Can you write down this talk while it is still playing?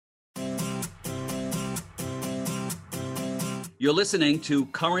You're listening to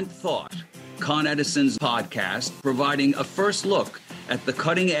Current Thought, Con Edison's podcast, providing a first look at the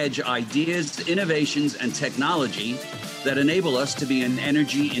cutting-edge ideas, innovations, and technology that enable us to be an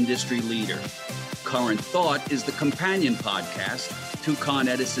energy industry leader. Current Thought is the companion podcast to Con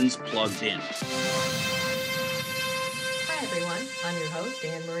Edison's Plugged In. Hi, everyone. I'm your host,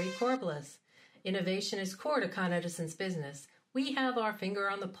 Anne-Marie Corbliss. Innovation is core to Con Edison's business. We have our finger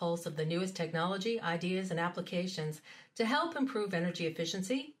on the pulse of the newest technology, ideas, and applications to help improve energy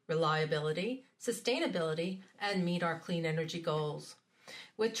efficiency, reliability, sustainability, and meet our clean energy goals.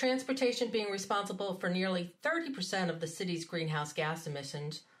 With transportation being responsible for nearly 30% of the city's greenhouse gas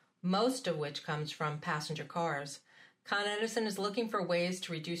emissions, most of which comes from passenger cars, Con Edison is looking for ways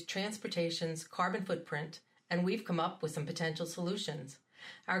to reduce transportation's carbon footprint, and we've come up with some potential solutions.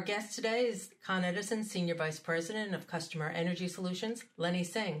 Our guest today is Con Edison's Senior Vice President of Customer Energy Solutions, Lenny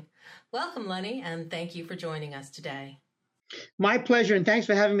Singh. Welcome, Lenny, and thank you for joining us today. My pleasure, and thanks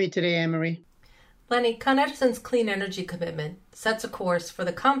for having me today, Anne-Marie. Lenny, Con Edison's clean energy commitment sets a course for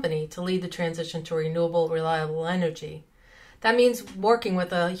the company to lead the transition to renewable, reliable energy. That means working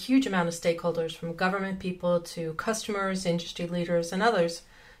with a huge amount of stakeholders, from government people to customers, industry leaders, and others,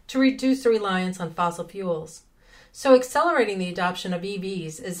 to reduce the reliance on fossil fuels. So accelerating the adoption of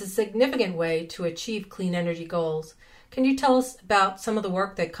EVs is a significant way to achieve clean energy goals. Can you tell us about some of the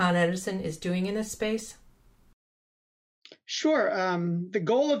work that Con Edison is doing in this space? Sure. The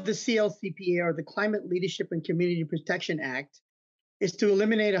goal of the CLCPA, or the Climate Leadership and Community Protection Act, is to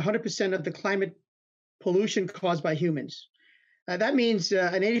eliminate 100% of the climate pollution caused by humans. That means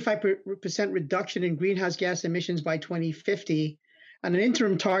an 85% reduction in greenhouse gas emissions by 2050 and an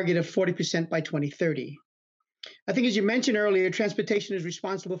interim target of 40% by 2030. I think, as you mentioned earlier, transportation is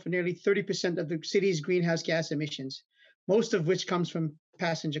responsible for nearly 30% of the city's greenhouse gas emissions, most of which comes from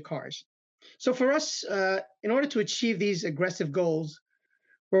passenger cars. So for us, in order to achieve these aggressive goals,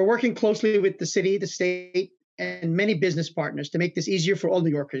 we're working closely with the city, the state, and many business partners to make this easier for all New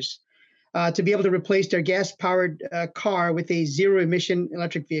Yorkers to be able to replace their gas-powered car with a zero-emission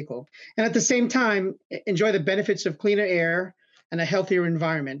electric vehicle, and at the same time, enjoy the benefits of cleaner air and a healthier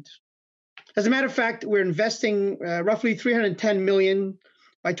environment. As a matter of fact, we're investing roughly $310 million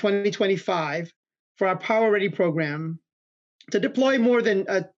by 2025 for our Power Ready program to deploy more than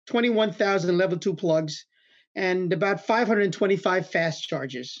 21,000 level 2 plugs and about 525 fast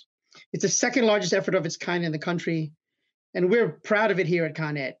chargers. It's the second largest effort of its kind in the country, and we're proud of it here at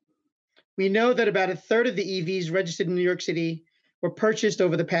Con Ed. We know that about a third of the EVs registered in New York City were purchased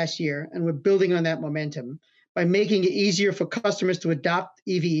over the past year, and we're building on that momentum by making it easier for customers to adopt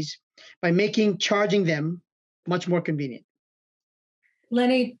EVs, by making charging them much more convenient.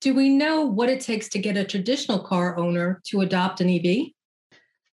 Lenny, do we know what it takes to get a traditional car owner to adopt an EV?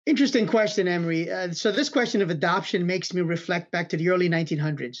 Interesting question, Emery. So this question of adoption makes me reflect back to the early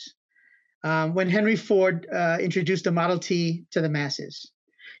 1900s, when Henry Ford introduced the Model T to the masses.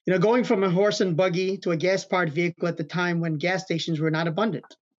 You know, going from a horse and buggy to a gas-powered vehicle at the time when gas stations were not abundant.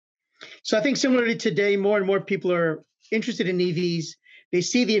 So I think similarly today, more and more people are interested in EVs. They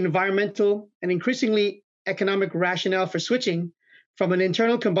see the environmental and increasingly economic rationale for switching from an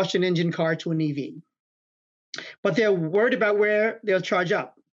internal combustion engine car to an EV. But they're worried about where they'll charge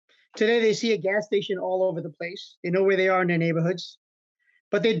up. Today, they see a gas station all over the place. They know where they are in their neighborhoods,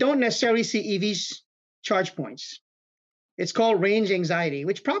 but they don't necessarily see EVs charge points. It's called range anxiety,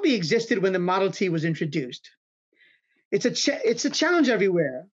 which probably existed when the Model T was introduced. It's a challenge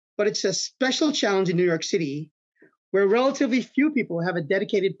everywhere, but it's a special challenge in New York City, where relatively few people have a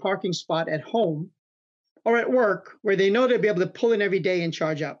dedicated parking spot at home or at work where they know they'll be able to pull in every day and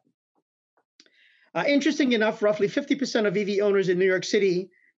charge up. Interesting enough, roughly 50% of EV owners in New York City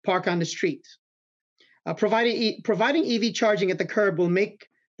park on the street. Providing EV charging at the curb will make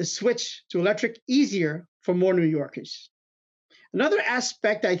the switch to electric easier for more New Yorkers. Another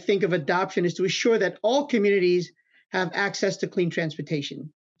aspect, I think, of adoption is to ensure that all communities have access to clean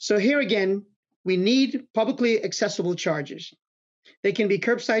transportation. So here again, we need publicly accessible chargers. They can be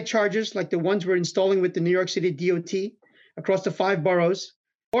curbside chargers like the ones we're installing with the New York City DOT across the 5 boroughs,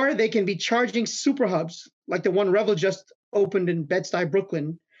 or they can be charging super hubs like the one Revel just opened in Bed-Stuy,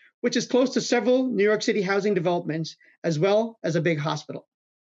 Brooklyn, which is close to several New York City housing developments, as well as a big hospital.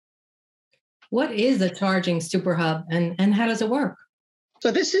 What is a charging super hub, and how does it work?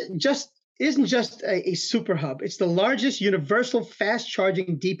 So this isn't just a super hub. It's the largest universal fast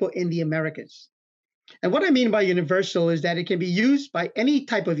charging depot in the Americas. And what I mean by universal is that it can be used by any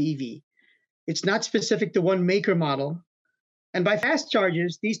type of EV. It's not specific to one maker model. And by fast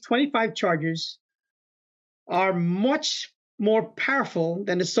chargers, these 25 chargers are much more powerful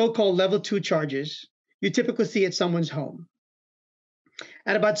than the so-called level 2 chargers you typically see at someone's home.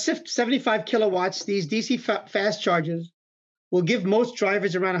 At about 75 kilowatts, these DC fast chargers will give most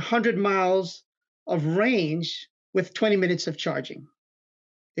drivers around 100 miles of range with 20 minutes of charging.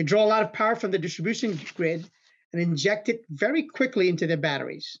 They draw a lot of power from the distribution grid and inject it very quickly into their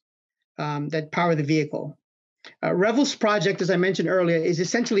batteries that power the vehicle. Revel's project, as I mentioned earlier, is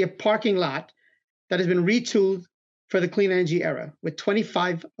essentially a parking lot that has been retooled for the clean energy era with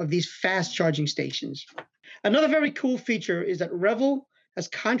 25 of these fast charging stations. Another very cool feature is that Revel has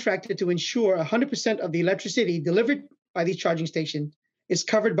contracted to ensure 100% of the electricity delivered by these charging stations is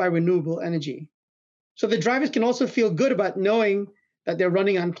covered by renewable energy. So the drivers can also feel good about knowing that they're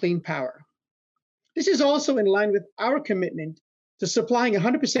running on clean power. This is also in line with our commitment to supplying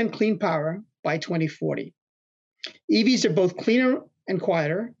 100% clean power by 2040. EVs are both cleaner and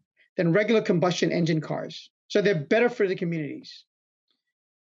quieter than regular combustion engine cars, so they're better for the communities.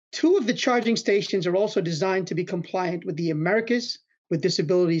 2 of the charging stations are also designed to be compliant with the Americans with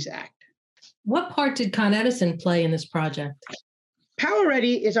Disabilities Act. What part did Con Edison play in this project? Power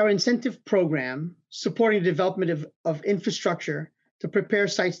Ready is our incentive program supporting the development of infrastructure to prepare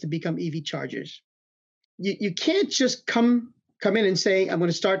sites to become EV chargers. You can't just come in and say, I'm going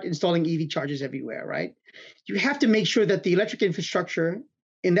to start installing EV chargers everywhere, right? You have to make sure that the electric infrastructure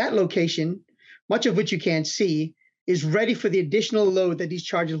in that location, much of which you can't see, is ready for the additional load that these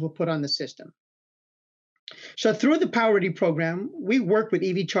chargers will put on the system. So through the Power Ready program, we work with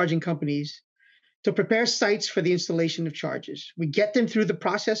EV charging companies to prepare sites for the installation of chargers. We get them through the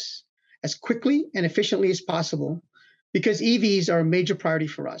process as quickly and efficiently as possible because EVs are a major priority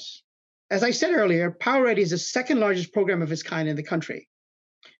for us. As I said earlier, Power Ready is the second largest program of its kind in the country.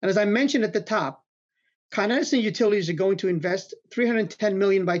 And as I mentioned at the top, Con Edison utilities are going to invest $310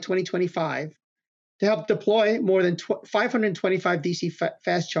 million by 2025 to help deploy more than 525 DC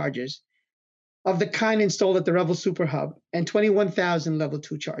fast chargers of the kind installed at the Revel Super Hub and 21,000 level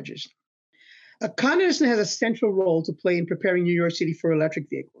 2 chargers. Con Edison has a central role to play in preparing New York City for electric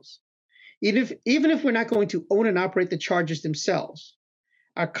vehicles. Even if we're not going to own and operate the chargers themselves,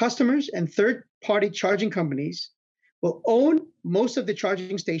 our customers and third-party charging companies will own most of the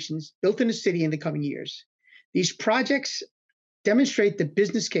charging stations built in the city in the coming years. These projects demonstrate the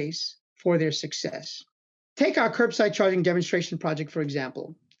business case for their success. Take our curbside charging demonstration project, for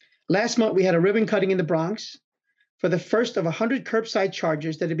example. Last month, we had a ribbon cutting in the Bronx for the first of 100 curbside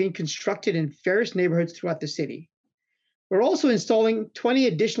chargers that are being constructed in various neighborhoods throughout the city. We're also installing 20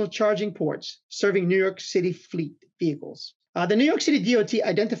 additional charging ports serving New York City fleet vehicles. The New York City DOT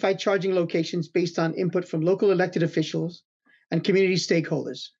identified charging locations based on input from local elected officials and community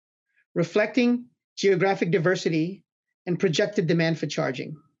stakeholders, reflecting geographic diversity and projected demand for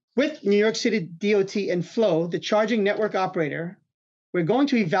charging. With New York City DOT and Flow, the charging network operator, we're going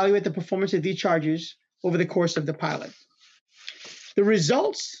to evaluate the performance of these chargers over the course of the pilot. The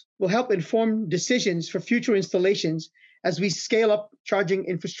results will help inform decisions for future installations as we scale up charging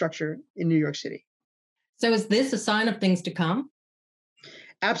infrastructure in New York City. So is this a sign of things to come?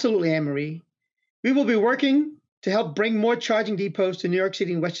 Absolutely, Anne-Marie. We will be working to help bring more charging depots to New York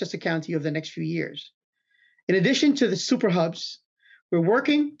City and Westchester County over the next few years. In addition to the super hubs, we're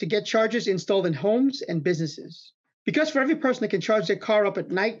working to get chargers installed in homes and businesses. Because for every person that can charge their car up at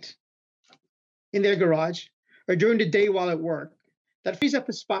night in their garage or during the day while at work, that frees up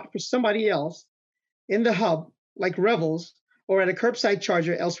a spot for somebody else in the hub, like Revels, or at a curbside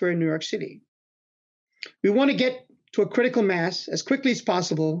charger elsewhere in New York City. We want to get to a critical mass as quickly as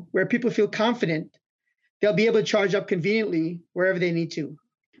possible where people feel confident they'll be able to charge up conveniently wherever they need to.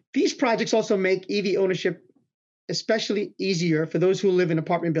 These projects also make EV ownership especially easier for those who live in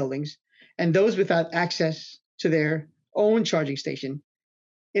apartment buildings and those without access to their own charging station.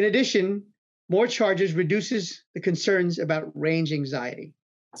 In addition, more chargers reduces the concerns about range anxiety.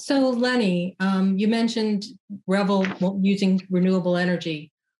 So, Lenny, you mentioned Revel using renewable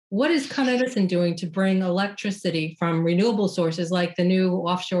energy. What is Con Edison doing to bring electricity from renewable sources like the new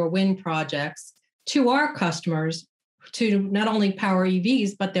offshore wind projects to our customers to not only power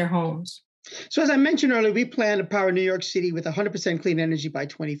EVs, but their homes? So as I mentioned earlier, we plan to power New York City with 100% clean energy by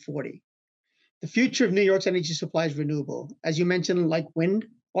 2040. The future of New York's energy supply is renewable, as you mentioned, like wind,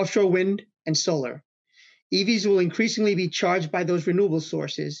 offshore wind, and solar. EVs will increasingly be charged by those renewable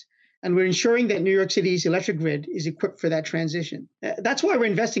sources, and we're ensuring that New York City's electric grid is equipped for that transition. That's why we're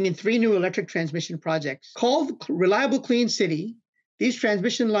investing in 3 new electric transmission projects. Called Reliable Clean City, these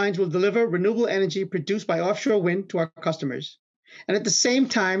transmission lines will deliver renewable energy produced by offshore wind to our customers, and at the same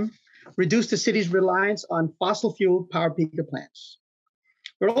time, reduce the city's reliance on fossil fuel power peaker plants.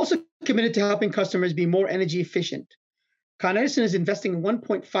 We're also committed to helping customers be more energy efficient. Con Edison is investing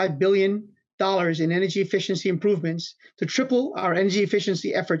 $1.5 billion in energy efficiency improvements to triple our energy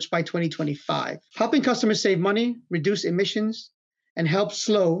efficiency efforts by 2025, helping customers save money, reduce emissions, and help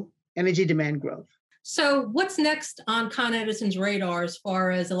slow energy demand growth. So what's next on Con Edison's radar as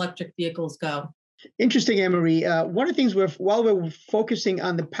far as electric vehicles go? Interesting, Anne-Marie. One of the things while we're focusing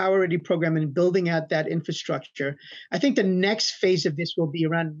on the Power Ready program and building out that infrastructure, I think the next phase of this will be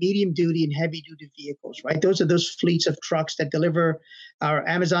around medium duty and heavy duty vehicles, right? Those are those fleets of trucks that deliver our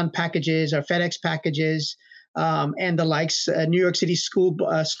Amazon packages, our FedEx packages, and the likes, New York City school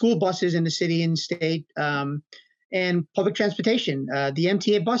buses in the city and state, and public transportation, the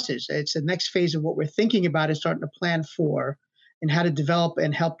MTA buses. It's the next phase of what we're thinking about and starting to plan for, and how to develop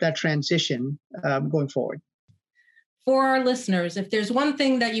and help that transition going forward. For our listeners, if there's one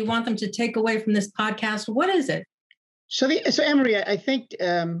thing that you want them to take away from this podcast, what is it? So Anne-Marie, I think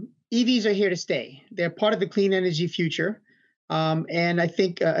EVs are here to stay. They're part of the clean energy future. And I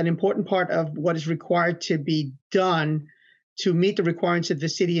think an important part of what is required to be done to meet the requirements of the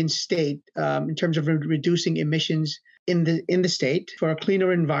city and state in terms of reducing emissions in the state for a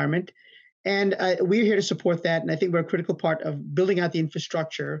cleaner environment. And we're here to support that. And I think we're a critical part of building out the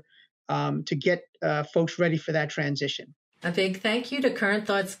infrastructure to get folks ready for that transition. A big thank you to Current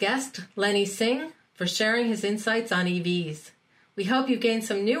Thoughts guest, Lenny Singh, for sharing his insights on EVs. We hope you've gained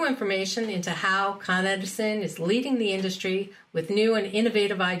some new information into how Con Edison is leading the industry with new and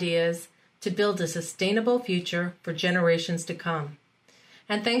innovative ideas to build a sustainable future for generations to come.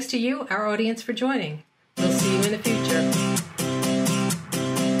 And thanks to you, our audience, for joining. We'll see you in the future.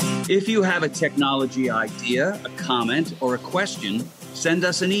 If you have a technology idea, a comment, or a question, send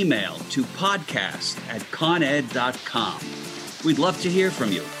us an email to podcast@coned.com. We'd love to hear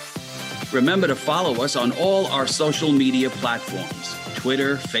from you. Remember to follow us on all our social media platforms: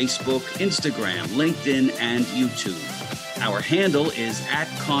 Twitter, Facebook, Instagram, LinkedIn, and YouTube. Our handle is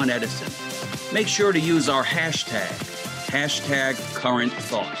 @ConEdison. Make sure to use our hashtag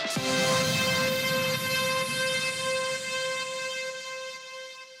 #CurrentThought.